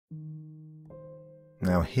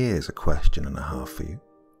Now here's a question and a half for you.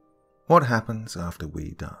 What happens after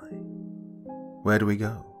we die? Where do we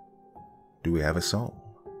go? Do we have a soul?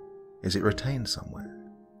 Is it retained somewhere?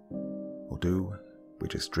 Or do we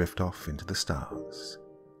just drift off into the stars,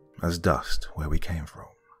 as dust where we came from?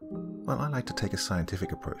 Well, I like to take a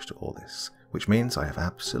scientific approach to all this, which means I have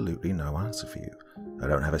absolutely no answer for you. I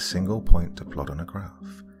don't have a single point to plot on a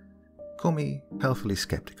graph. Call me healthily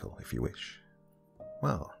skeptical if you wish.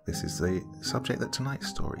 Well, this is the subject that tonight's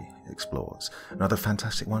story explores, another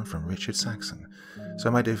fantastic one from Richard Saxon. So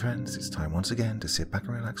my dear friends, it's time once again to sit back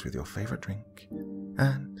and relax with your favourite drink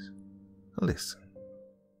and listen.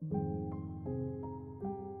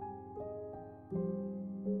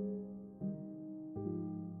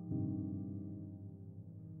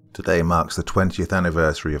 Today marks the 20th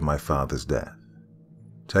anniversary of my father's death,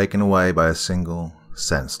 taken away by a single,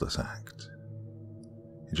 senseless act.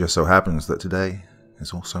 It just so happens that today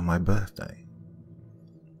is also my birthday.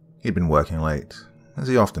 He'd been working late, as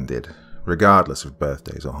he often did, regardless of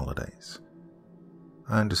birthdays or holidays.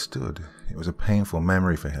 I understood it was a painful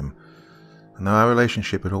memory for him, and though our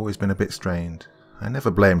relationship had always been a bit strained, I never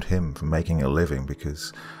blamed him for making a living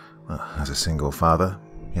because, well, as a single father,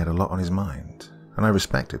 he had a lot on his mind, and I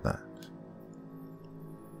respected that.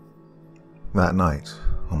 That night,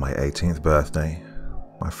 on my 18th birthday,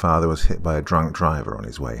 my father was hit by a drunk driver on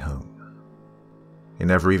his way home. He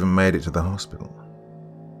never even made it to the hospital.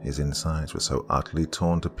 His insides were so utterly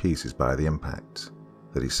torn to pieces by the impact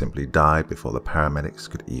that he simply died before the paramedics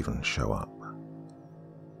could even show up.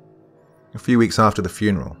 A few weeks after the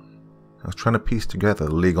funeral, I was trying to piece together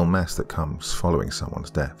the legal mess that comes following someone's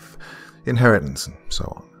death, inheritance and so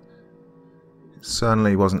on. It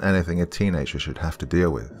certainly wasn't anything a teenager should have to deal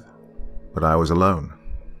with, but I was alone,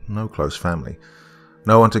 no close family,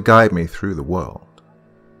 no one to guide me through the world.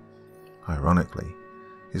 Ironically,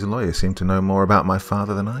 his lawyer seemed to know more about my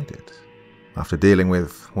father than I did. After dealing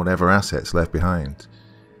with whatever assets left behind,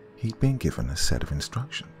 he'd been given a set of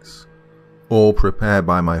instructions, all prepared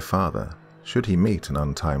by my father should he meet an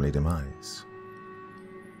untimely demise.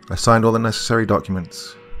 I signed all the necessary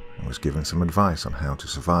documents and was given some advice on how to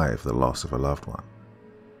survive the loss of a loved one.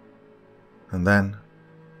 And then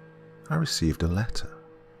I received a letter.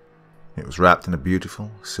 It was wrapped in a beautiful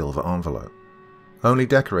silver envelope, only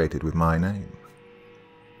decorated with my name.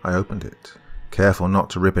 I opened it, careful not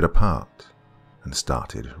to rip it apart, and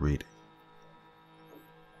started reading.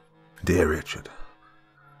 Dear Richard,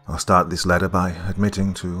 I'll start this letter by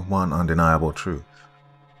admitting to one undeniable truth.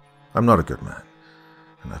 I'm not a good man,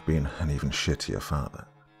 and I've been an even shittier father.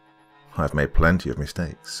 I've made plenty of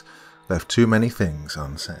mistakes, left too many things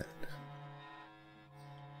unsaid.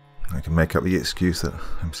 I can make up the excuse that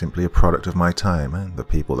I'm simply a product of my time and the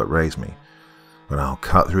people that raised me, but I'll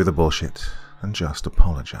cut through the bullshit and just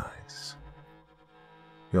apologize.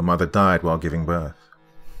 Your mother died while giving birth.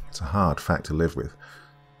 It's a hard fact to live with,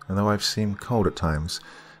 and though I've seemed cold at times,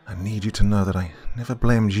 I need you to know that I never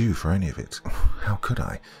blamed you for any of it. How could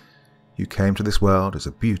I? You came to this world as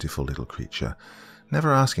a beautiful little creature,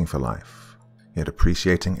 never asking for life, yet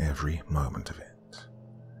appreciating every moment of it.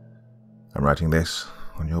 I'm writing this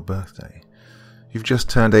on your birthday. You've just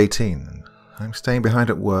turned 18, and I'm staying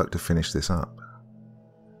behind at work to finish this up.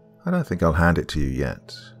 I don't think I'll hand it to you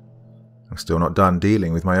yet. I'm still not done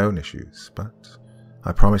dealing with my own issues, but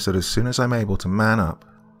I promise that as soon as I'm able to man up,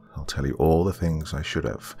 I'll tell you all the things I should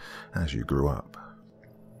have as you grew up.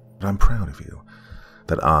 But I'm proud of you,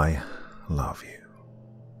 that I love you.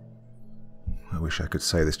 I wish I could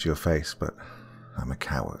say this to your face, but I'm a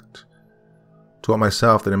coward. Taught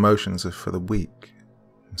myself that emotions are for the weak,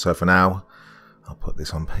 and so for now, I'll put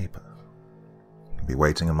this on paper. It'll be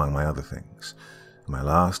waiting among my other things. My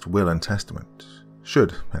last will and testament,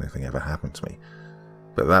 should anything ever happen to me,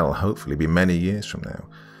 but that'll hopefully be many years from now,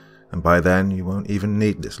 and by then you won't even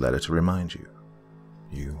need this letter to remind you.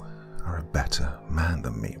 You are a better man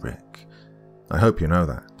than me, Rick. I hope you know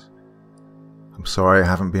that. I'm sorry I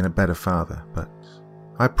haven't been a better father, but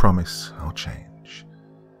I promise I'll change.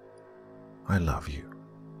 I love you.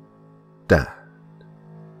 Dad.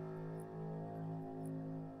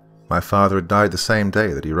 My father had died the same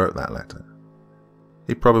day that he wrote that letter.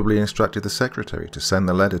 He probably instructed the secretary to send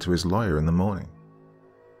the letter to his lawyer in the morning.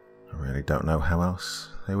 I really don't know how else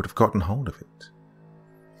they would have gotten hold of it.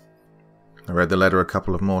 I read the letter a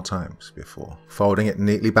couple of more times before folding it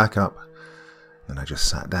neatly back up, then I just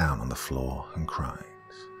sat down on the floor and cried.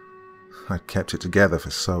 I'd kept it together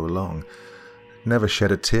for so long, never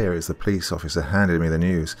shed a tear as the police officer handed me the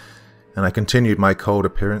news, and I continued my cold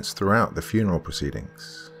appearance throughout the funeral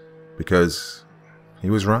proceedings, because he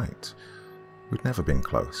was right. We'd never been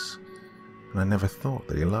close, and I never thought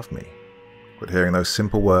that he loved me. but hearing those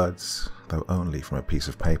simple words, though only from a piece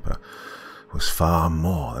of paper, was far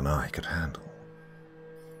more than I could handle.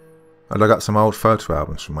 I dug up some old photo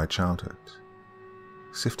albums from my childhood,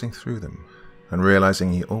 sifting through them and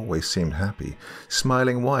realizing he always seemed happy,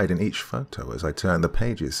 smiling wide in each photo as I turned the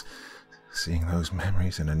pages. Seeing those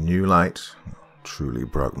memories in a new light truly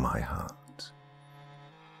broke my heart.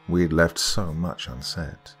 We'd left so much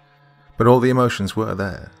unsaid, but all the emotions were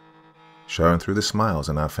there, shown through the smiles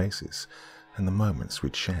on our faces and the moments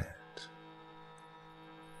we'd shared.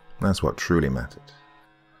 That's what truly mattered.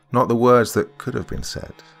 Not the words that could have been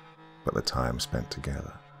said, but the time spent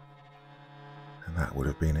together. And that would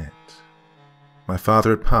have been it. My father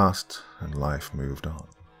had passed, and life moved on.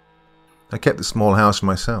 I kept the small house for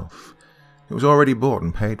myself. It was already bought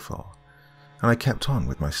and paid for, and I kept on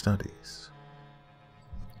with my studies.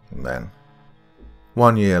 And then,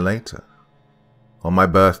 1 year later, on my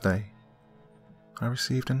birthday, I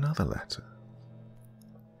received another letter.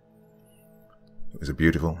 It was a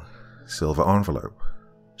beautiful silver envelope,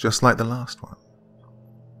 just like the last one,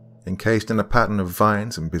 encased in a pattern of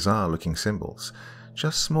vines and bizarre-looking symbols,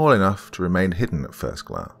 just small enough to remain hidden at first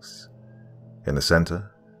glance. In the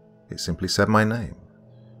center, it simply said my name,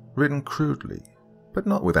 written crudely, but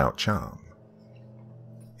not without charm.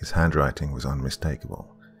 His handwriting was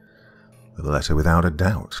unmistakable. The letter without a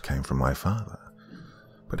doubt came from my father,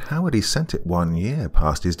 but how had he sent it 1 year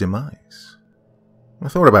past his demise? I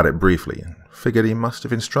thought about it briefly and figured he must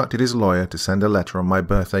have instructed his lawyer to send a letter on my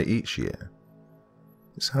birthday each year.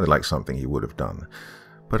 It sounded like something he would have done,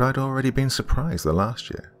 but I'd already been surprised the last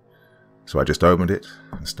year, so I just opened it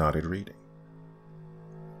and started reading.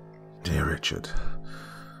 Dear Richard,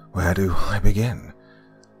 where do I begin?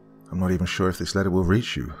 I'm not even sure if this letter will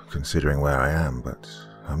reach you, considering where I am, but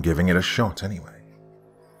I'm giving it a shot anyway.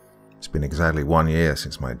 It's been exactly 1 year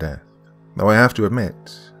since my death, though I have to admit,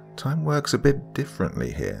 time works a bit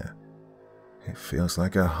differently here. It feels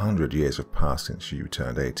like 100 years have passed since you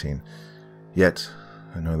turned 18, yet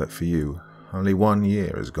I know that for you, only 1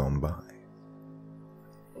 year has gone by.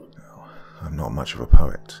 Oh, I'm not much of a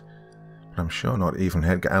poet, but I'm sure not even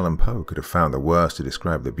Edgar Allan Poe could have found the words to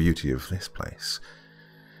describe the beauty of this place.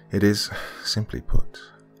 It is, simply put,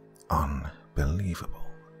 unbelievable.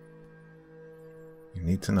 You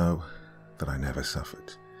need to know that I never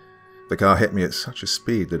suffered. The car hit me at such a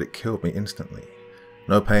speed that it killed me instantly.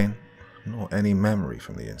 No pain, nor any memory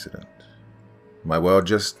from the incident. My world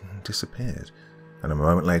just disappeared, and a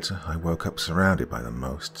moment later I woke up surrounded by the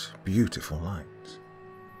most beautiful light.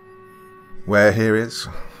 Where here is,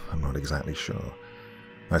 I'm not exactly sure.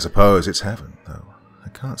 I suppose it's heaven, though I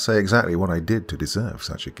can't say exactly what I did to deserve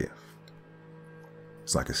such a gift.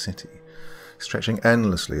 It's like a city, stretching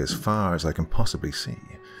endlessly as far as I can possibly see.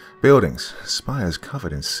 Buildings, spires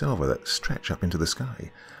covered in silver that stretch up into the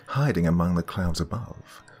sky, hiding among the clouds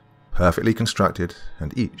above. Perfectly constructed,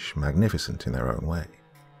 and each magnificent in their own way.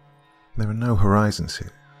 There are no horizons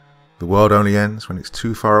here. The world only ends when it's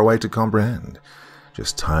too far away to comprehend,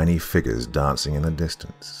 just tiny figures dancing in the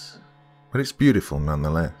distance. But it's beautiful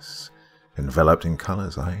nonetheless, enveloped in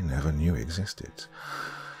colors I never knew existed.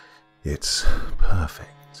 It's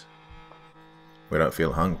perfect. We don't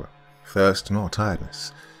feel hunger, thirst, nor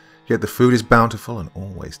tiredness, yet the food is bountiful and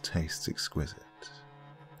always tastes exquisite.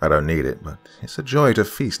 I don't need it, but it's a joy to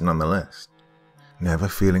feast nonetheless. Never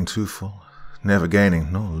feeling too full, never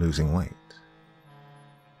gaining nor losing weight.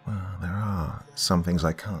 Well, there are some things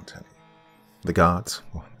I can't tell you. The guards,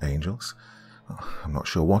 or angels, I'm not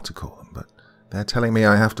sure what to call them, but they're telling me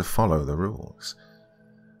I have to follow the rules.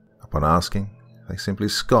 Upon asking, they simply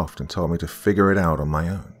scoffed and told me to figure it out on my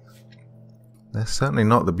own. They're certainly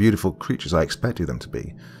not the beautiful creatures I expected them to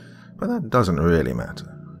be, but that doesn't really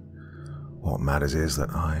matter. What matters is that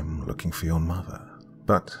I'm looking for your mother.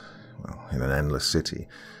 But, well, in an endless city,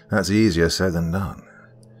 that's easier said than done.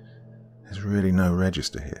 There's really no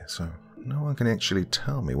register here, so no one can actually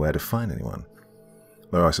tell me where to find anyone.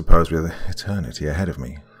 Though I suppose with eternity ahead of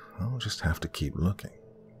me, I'll just have to keep looking.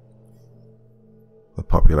 The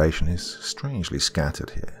population is strangely scattered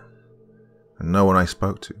here, and no one I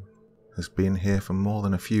spoke to has been here for more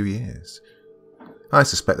than a few years. I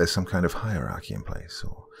suspect there's some kind of hierarchy in place,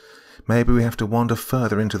 or maybe we have to wander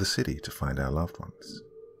further into the city to find our loved ones.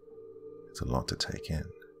 It's a lot to take in,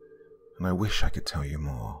 and I wish I could tell you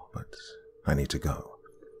more, but I need to go.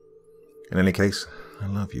 In any case, I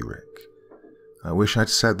love you, Rick. I wish I'd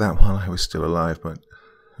said that while I was still alive, but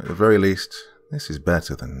at the very least, this is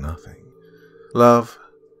better than nothing. Love,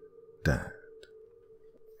 Dad.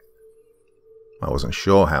 I wasn't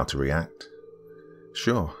sure how to react.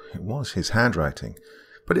 Sure, it was his handwriting,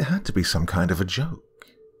 but it had to be some kind of a joke.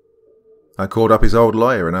 I called up his old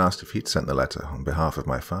lawyer and asked if he'd sent the letter on behalf of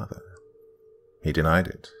my father. He denied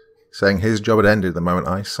it, saying his job had ended the moment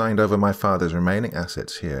I signed over my father's remaining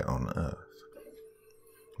assets here on Earth.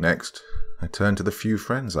 Next, I turned to the few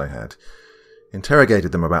friends I had,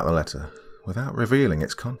 interrogated them about the letter, without revealing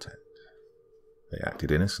its content. They acted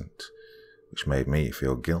innocent, which made me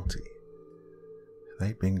feel guilty.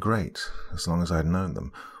 They'd been great as long as I'd known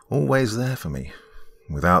them, always there for me.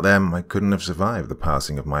 Without them, I couldn't have survived the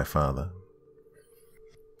passing of my father.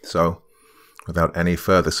 So, without any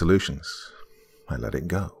further solutions, I let it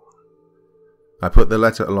go. I put the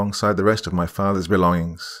letter alongside the rest of my father's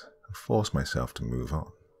belongings and forced myself to move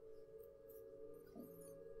on.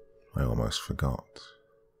 I almost forgot.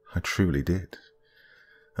 I truly did.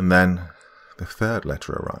 And then the third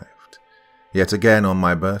letter arrived, yet again on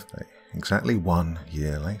my birthday, exactly 1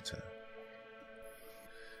 year later.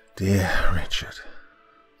 Dear Richard,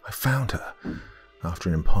 I found her. After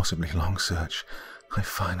an impossibly long search, I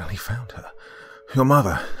finally found her. Your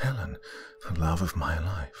mother, Helen, the love of my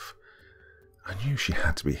life. I knew she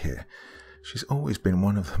had to be here. She's always been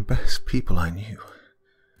one of the best people I knew.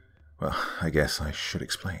 Well, I guess I should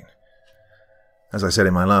explain. As I said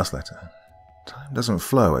in my last letter, time doesn't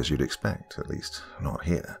flow as you'd expect, at least not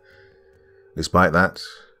here. Despite that,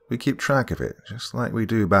 we keep track of it, just like we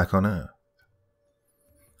do back on Earth.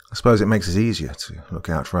 I suppose it makes it easier to look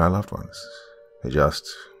out for our loved ones. It just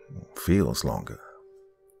feels longer.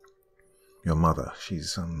 Your mother,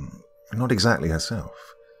 she's, not exactly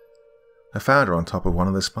herself. I found her on top of one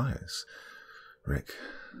of the spires. Rick,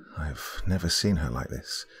 I've never seen her like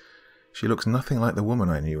this. She looks nothing like the woman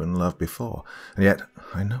I knew and loved before, and yet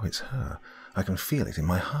I know it's her. I can feel it in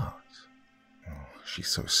my heart. Oh, she's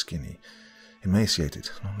so skinny, emaciated,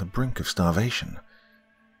 and on the brink of starvation.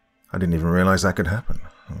 I didn't even realize that could happen.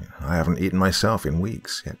 I haven't eaten myself in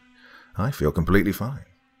weeks, yet I feel completely fine.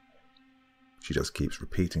 She just keeps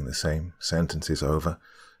repeating the same sentences over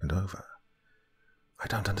and over. I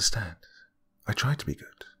don't understand. I tried to be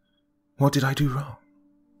good. What did I do wrong?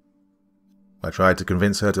 I tried to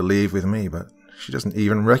convince her to leave with me, but she doesn't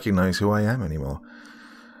even recognize who I am anymore,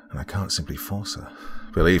 and I can't simply force her.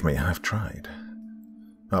 Believe me, I've tried.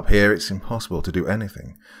 Up here, it's impossible to do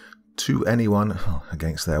anything to anyone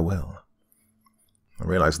against their will. I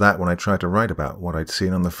realized that when I tried to write about what I'd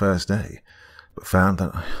seen on the first day, but found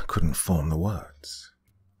that I couldn't form the words.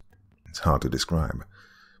 It's hard to describe,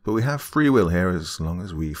 but we have free will here as long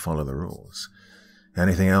as we follow the rules.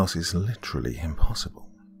 Anything else is literally impossible.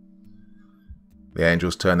 The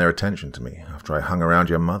angels turned their attention to me after I hung around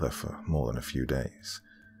your mother for more than a few days.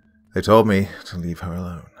 They told me to leave her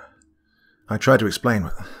alone. I tried to explain,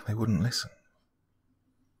 but they wouldn't listen.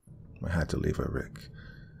 I had to leave her, Rick.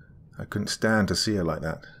 I couldn't stand to see her like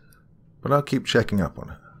that, but I'll keep checking up on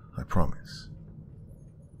her, I promise.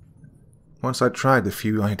 Once I'd tried the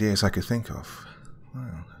few ideas I could think of,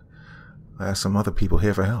 well, I asked some other people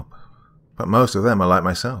here for help, but most of them are like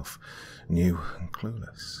myself, new and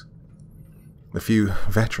clueless. The few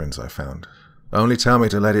veterans I found only tell me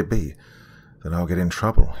to let it be, that I'll get in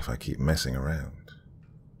trouble if I keep messing around.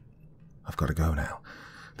 I've got to go now.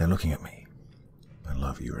 They're looking at me. I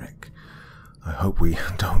love you, Rick. I hope we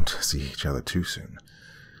don't see each other too soon.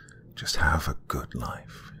 Just have a good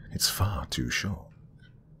life. It's far too short.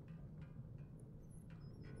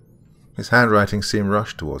 His handwriting seemed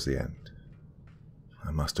rushed towards the end.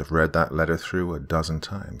 I must have read that letter through a dozen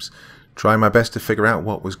times, trying my best to figure out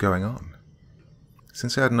what was going on.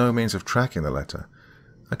 Since I had no means of tracking the letter,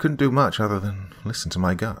 I couldn't do much other than listen to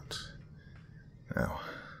my gut. Now,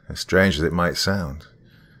 as strange as it might sound,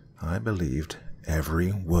 I believed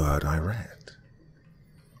every word I read.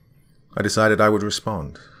 I decided I would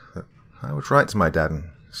respond, that I would write to my dad and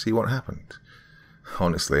see what happened.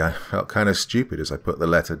 Honestly, I felt kind of stupid as I put the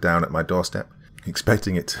letter down at my doorstep,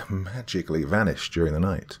 expecting it to magically vanish during the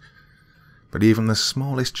night. But even the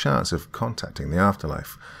smallest chance of contacting the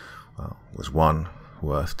afterlife, well, was one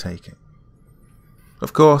worth taking.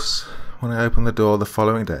 Of course, when I opened the door the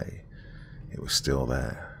following day, it was still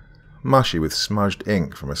there, mushy with smudged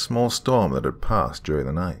ink from a small storm that had passed during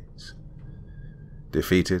the night.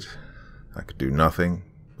 Defeated, I could do nothing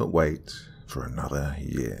but wait for another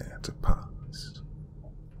year to pass.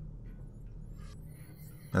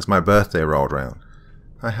 As my birthday rolled round,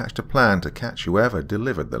 I hatched a plan to catch whoever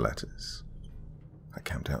delivered the letters. I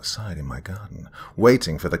camped outside in my garden,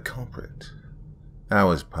 waiting for the culprit.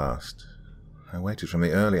 Hours passed. I waited from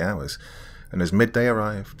the early hours, and as midday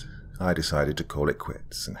arrived, I decided to call it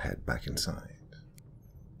quits and head back inside.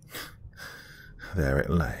 There it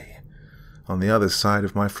lay, on the other side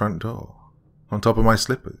of my front door, on top of my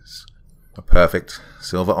slippers, a perfect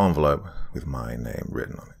silver envelope with my name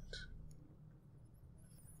written on it.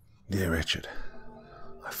 Dear Richard,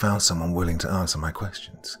 I found someone willing to answer my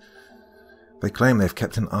questions. They claim they've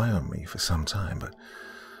kept an eye on me for some time, but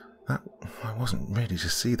I wasn't ready to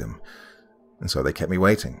see them, and so they kept me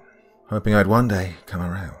waiting, hoping I'd one day come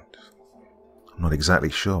around. I'm not exactly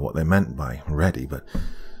sure what they meant by ready, but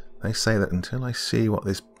they say that until I see what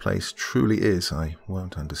this place truly is, I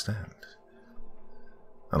won't understand.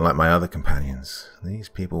 Unlike my other companions, these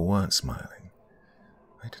people weren't smiling.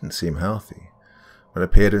 They didn't seem healthy, but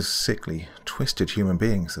appeared as sickly, twisted human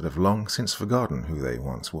beings that have long since forgotten who they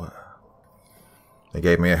once were. They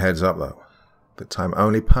gave me a heads up, though, that time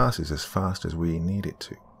only passes as fast as we need it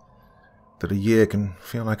to, that a year can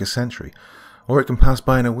feel like a century, or it can pass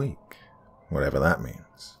by in a week, whatever that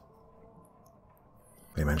means.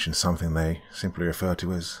 They mentioned something they simply refer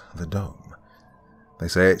to as the Dome. They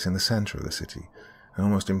say it's in the center of the city, an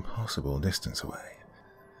almost impossible distance away.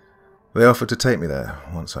 They offered to take me there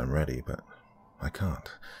once I'm ready, but I can't.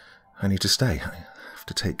 I need to stay. I have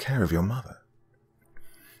to take care of your mother.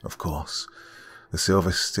 Of course, the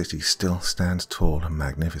Silver City still stands tall and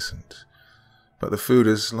magnificent, but the food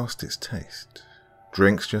has lost its taste.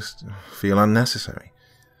 Drinks just feel unnecessary.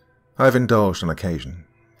 I've indulged on occasion,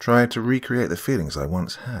 tried to recreate the feelings I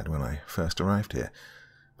once had when I first arrived here,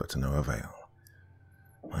 but to no avail.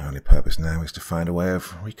 My only purpose now is to find a way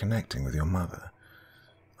of reconnecting with your mother.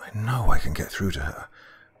 I know I can get through to her.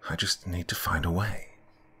 I just need to find a way.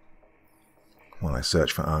 While I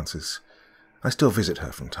search for answers, I still visit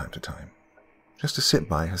her from time to time, just to sit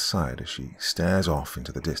by her side as she stares off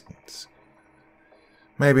into the distance.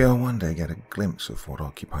 Maybe I'll one day get a glimpse of what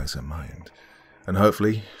occupies her mind, and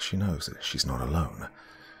hopefully she knows that she's not alone.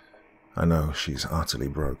 I know she's utterly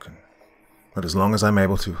broken, but as long as I'm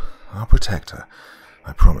able to, I'll protect her.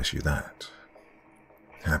 I promise you that.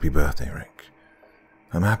 Happy birthday, Rick.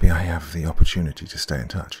 I'm happy I have the opportunity to stay in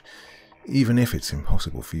touch, even if it's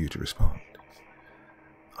impossible for you to respond.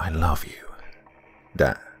 I love you,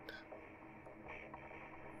 Dad.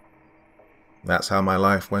 That's how my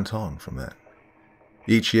life went on from then.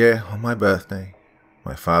 Each year, on my birthday,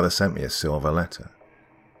 my father sent me a silver letter.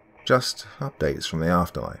 Just updates from the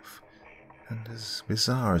afterlife. And as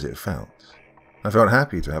bizarre as it felt, I felt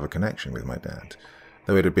happy to have a connection with my dad,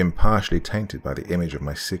 though it had been partially tainted by the image of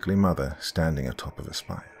my sickly mother standing atop of a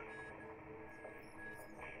spire.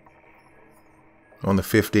 On the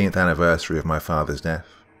 15th anniversary of my father's death,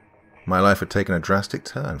 my life had taken a drastic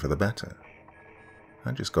turn for the better.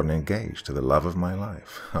 I'd just gotten engaged to the love of my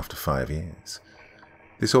life after 5 years.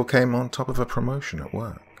 This all came on top of a promotion at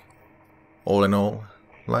work. All in all,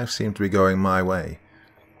 life seemed to be going my way,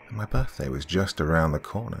 and my birthday was just around the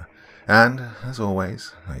corner, and, as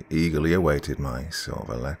always, I eagerly awaited my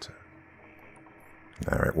silver letter.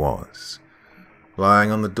 There it was,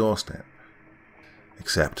 lying on the doorstep.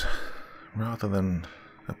 Except, rather than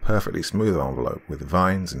a perfectly smooth envelope with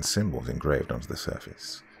vines and symbols engraved onto the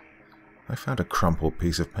surface, I found a crumpled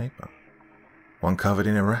piece of paper, one covered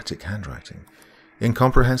in erratic handwriting,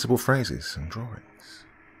 incomprehensible phrases and drawings.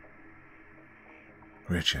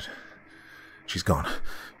 Richard, she's gone.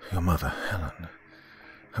 Your mother, Helen.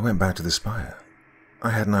 I went back to the spire.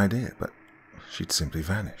 I had an idea, but she'd simply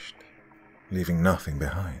vanished, leaving nothing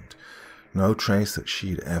behind, no trace that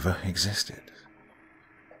she'd ever existed.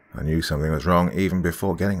 I knew something was wrong even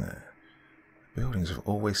before getting there. The buildings have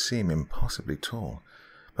always seemed impossibly tall,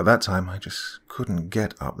 but that time I just couldn't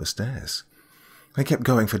get up the stairs. They kept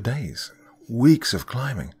going for days, weeks of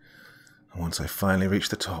climbing, and once I finally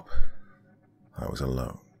reached the top, I was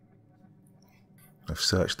alone. I've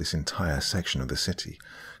searched this entire section of the city,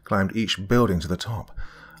 climbed each building to the top,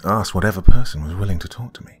 asked whatever person was willing to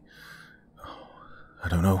talk to me. Oh, I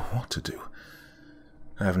don't know what to do.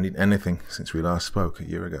 I haven't eaten anything since we last spoke a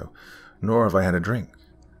year ago, nor have I had a drink.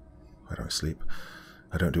 I don't sleep.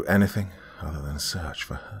 I don't do anything other than search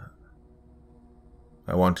for her.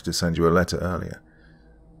 I wanted to send you a letter earlier.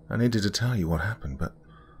 I needed to tell you what happened, but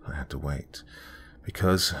I had to wait,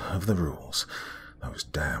 because of the rules, those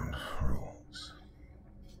damned rules.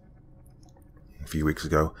 A few weeks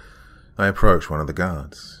ago, I approached one of the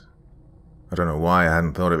guards. I don't know why I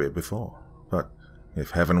hadn't thought of it before, but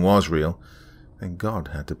if heaven was real, then God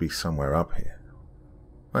had to be somewhere up here.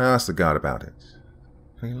 I asked the guard about it,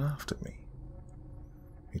 and he laughed at me.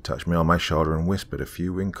 He touched me on my shoulder and whispered a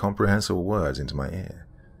few incomprehensible words into my ear.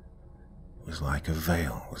 It was like a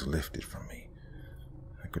veil was lifted from me.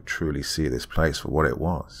 I could truly see this place for what it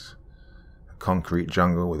was. A concrete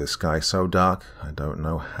jungle with a sky so dark, I don't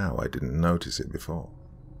know how I didn't notice it before.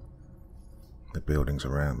 The buildings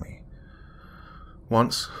around me,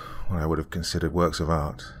 once what I would have considered works of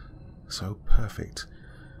art, so perfect,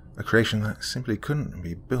 a creation that simply couldn't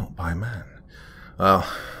be built by man. Well,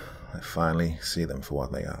 finally see them for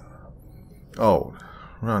what they are. Old,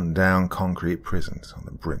 run-down concrete prisons on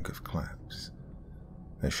the brink of collapse.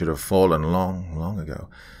 They should have fallen long, long ago,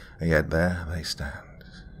 and yet there they stand,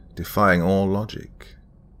 defying all logic,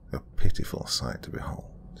 a pitiful sight to behold.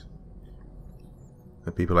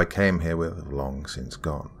 The people I came here with have long since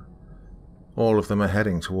gone. All of them are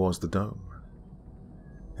heading towards the dome.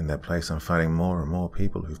 In their place I'm finding more and more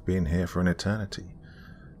people who've been here for an eternity,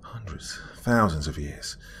 hundreds, thousands of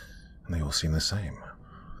years, and they all seem the same.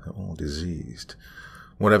 They're all diseased.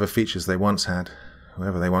 Whatever features they once had,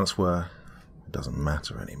 whoever they once were, it doesn't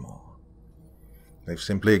matter anymore. They've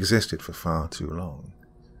simply existed for far too long,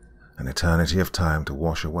 an eternity of time to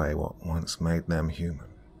wash away what once made them human.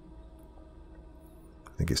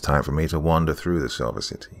 I think it's time for me to wander through the Silver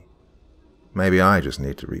City. Maybe I just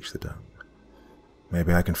need to reach the dome.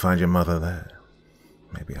 Maybe I can find your mother there.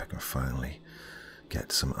 Maybe I can finally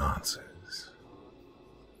get some answers.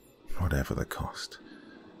 Whatever the cost,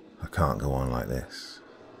 I can't go on like this.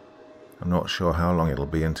 I'm not sure how long it'll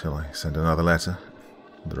be until I send another letter.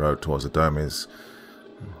 The road towards the dome is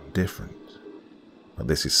different, but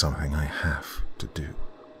this is something I have to do.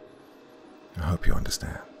 I hope you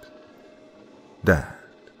understand. Dad.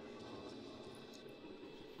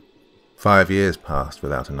 5 years passed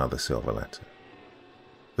without another silver letter.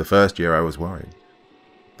 The first year I was worried.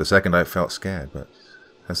 The second I felt scared, but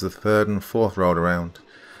as the third and fourth rolled around,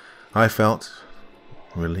 I felt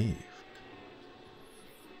relieved.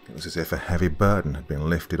 It was as if a heavy burden had been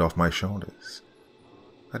lifted off my shoulders.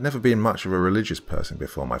 I'd never been much of a religious person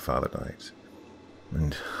before my father died,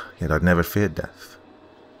 and yet I'd never feared death.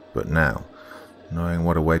 But now, knowing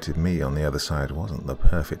what awaited me on the other side wasn't the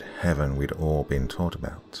perfect heaven we'd all been taught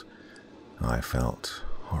about, I felt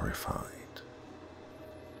horrified.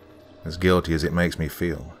 As guilty as it makes me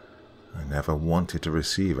feel, I never wanted to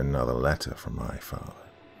receive another letter from my father.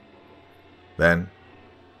 Then,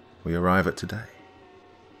 we arrive at today,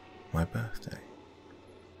 my birthday.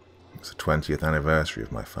 It's the 20th anniversary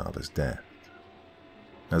of my father's death.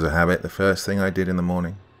 As a habit, the first thing I did in the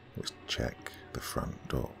morning was check the front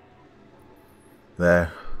door.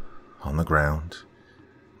 There, on the ground,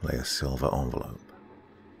 lay a silver envelope.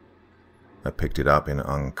 I picked it up in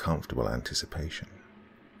uncomfortable anticipation.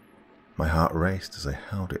 My heart raced as I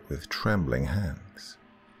held it with trembling hands.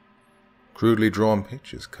 Crudely drawn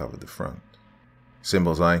pictures covered the front,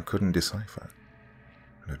 symbols I couldn't decipher,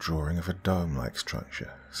 and a drawing of a dome-like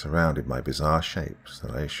structure surrounded by bizarre shapes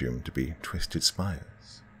that I assumed to be twisted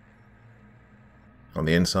spires. On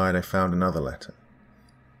the inside I found another letter.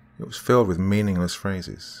 It was filled with meaningless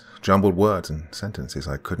phrases, jumbled words and sentences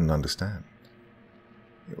I couldn't understand.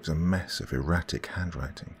 It was a mess of erratic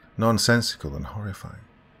handwriting, nonsensical and horrifying.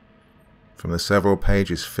 From the several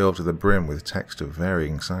pages filled to the brim with text of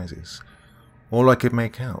varying sizes, all I could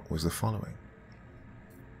make out was the following.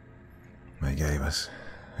 They gave us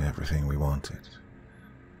everything we wanted,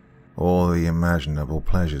 all the imaginable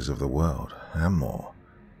pleasures of the world and more,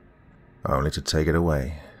 only to take it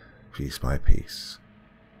away, piece by piece,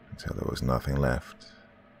 until there was nothing left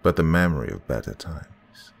but the memory of better times.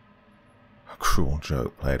 A cruel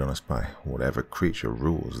joke played on us by whatever creature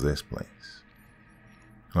rules this place.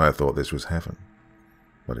 I thought this was heaven,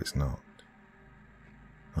 but it's not.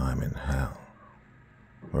 I'm in hell.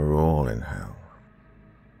 We're all in hell.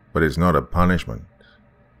 But it's not a punishment.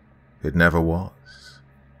 It never was.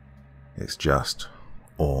 It's just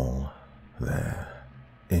all there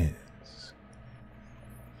is.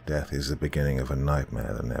 Death is the beginning of a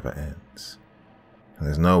nightmare that never ends. And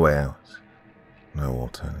there's no way out, no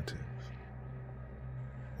alternative.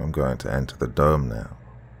 I'm going to enter the dome now.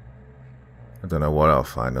 I don't know what I'll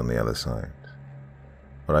find on the other side,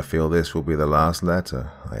 but I feel this will be the last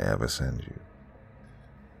letter I ever send you.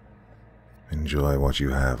 Enjoy what you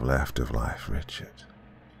have left of life, Richard,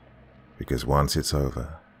 because once it's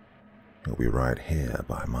over, you'll be right here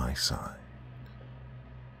by my side.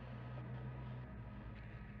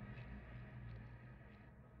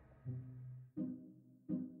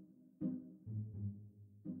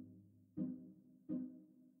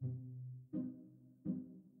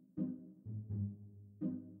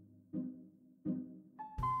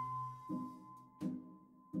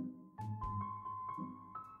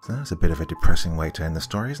 So that's a bit of a depressing way to end the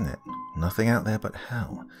story, isn't it? Nothing out there but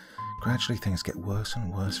hell. Gradually things get worse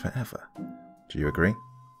and worse forever. Do you agree?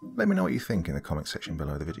 Let me know what you think in the comment section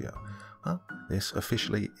below the video. Well, this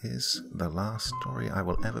officially is the last story I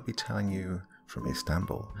will ever be telling you from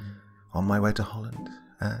Istanbul. On my way to Holland,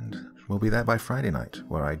 and we'll be there by Friday night,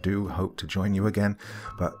 where I do hope to join you again,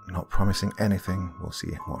 but not promising anything. We'll see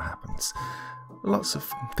what happens. lots of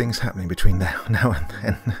things happening between now and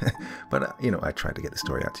then. But, I try to get the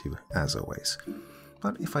story out to you, as always.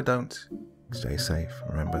 But if I don't, stay safe.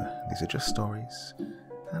 Remember, these are just stories.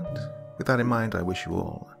 And with that in mind, I wish you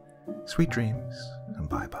all sweet dreams and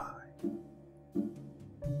bye-bye.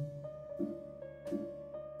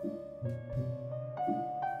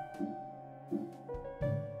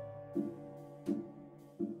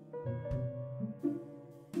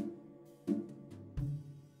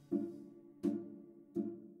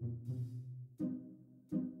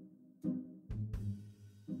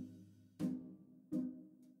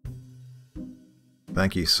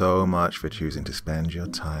 Thank you so much for choosing to spend your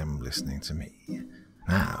time listening to me.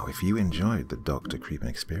 Now, if you enjoyed the Dr. Creepen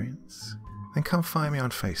experience, then come find me on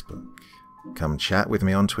Facebook. Come chat with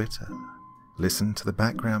me on Twitter. Listen to the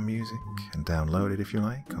background music and download it if you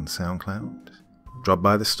like on SoundCloud. Drop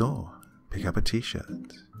by the store, pick up a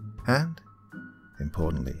t-shirt. And,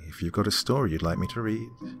 importantly, if you've got a story you'd like me to read,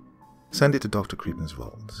 send it to Dr. Creepen's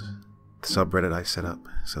Vault, the subreddit I set up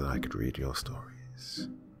so that I could read your stories.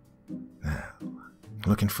 Now,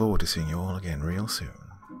 looking forward to seeing you all again real soon.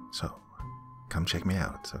 So, come check me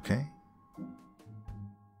out, okay?